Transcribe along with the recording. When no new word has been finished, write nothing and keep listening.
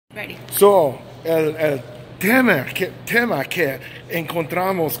Ready. So, el tema que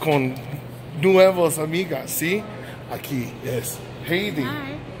encontramos con nuevas amigas, ¿sí? Aquí es Heeydi.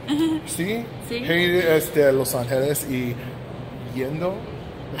 ¿Sí? Sí. Heeydi es de Los Ángeles y yendo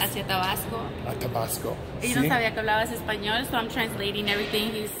Hacia Tabasco. a Tabasco. Y ¿sí? no sabía que hablabas español, so I'm translating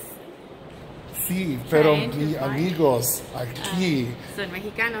everything. Sí, pero trying to mis find. amigos aquí. Son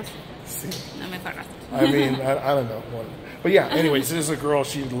mexicanos. Sí. No me farras. I mean, I don't know. But yeah, anyways, this is a girl,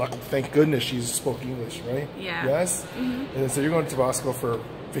 thank goodness she spoke English, right? Yeah. Yes? And so you're going to Tabasco for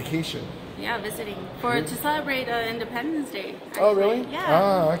vacation. Yeah, visiting. To celebrate Independence Day. Actually. Oh, really? Yeah.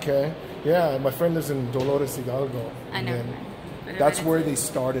 Ah, okay. Yeah, my friend lives in Dolores Hidalgo. I know. That's where they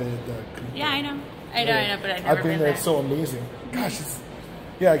started the... Yeah, I know, but I've been there. It's so amazing. Gosh,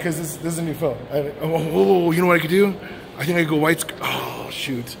 yeah, because this is a new film. You know what I could do? I think I could go white. Oh,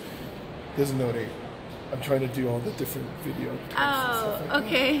 shoot. There's a note 8. I'm trying to do all the different video. Oh, like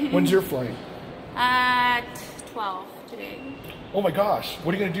okay. When's your flight? At 12 today. Oh my gosh.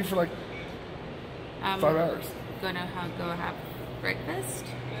 What are you going to do for like 5 hours? Gonna go have breakfast.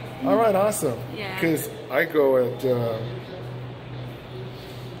 All right, awesome. Yeah. Because I go at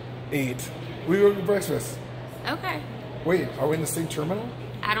 8. We go to breakfast. Okay. Wait, are we in the same terminal?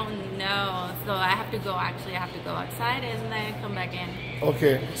 I don't know. So I have to go outside and then come back in.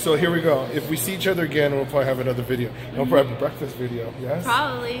 Okay, so here we go. If we see each other again, we'll probably have another video. We'll probably have a breakfast video, yes?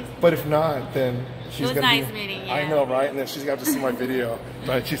 Probably. But if not, then she's it was gonna nice be, meeting you. I know, right? And then she's got to see my video.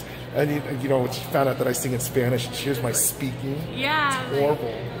 But she found out that I sing in Spanish and she hears my speaking. Yeah. It's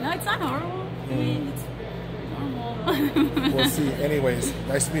horrible. No, it's not horrible. I mean, it's normal. We'll see. Anyways,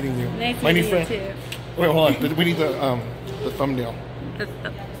 nice meeting you. Nice my meeting new you friend. too. Wait, hold on. We need the thumbnail.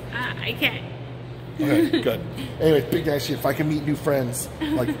 I can't. Okay, good. Anyway, big nice shit. If I can meet new friends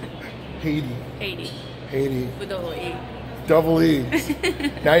like Heeydi. Heeydi. With Double E.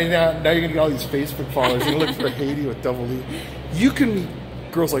 now you're gonna get all these Facebook followers. You're gonna look for Heeydi with double E. You can meet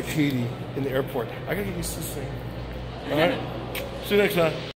girls like Heeydi in the airport. I gotta get used to this thing. All right. See you next time.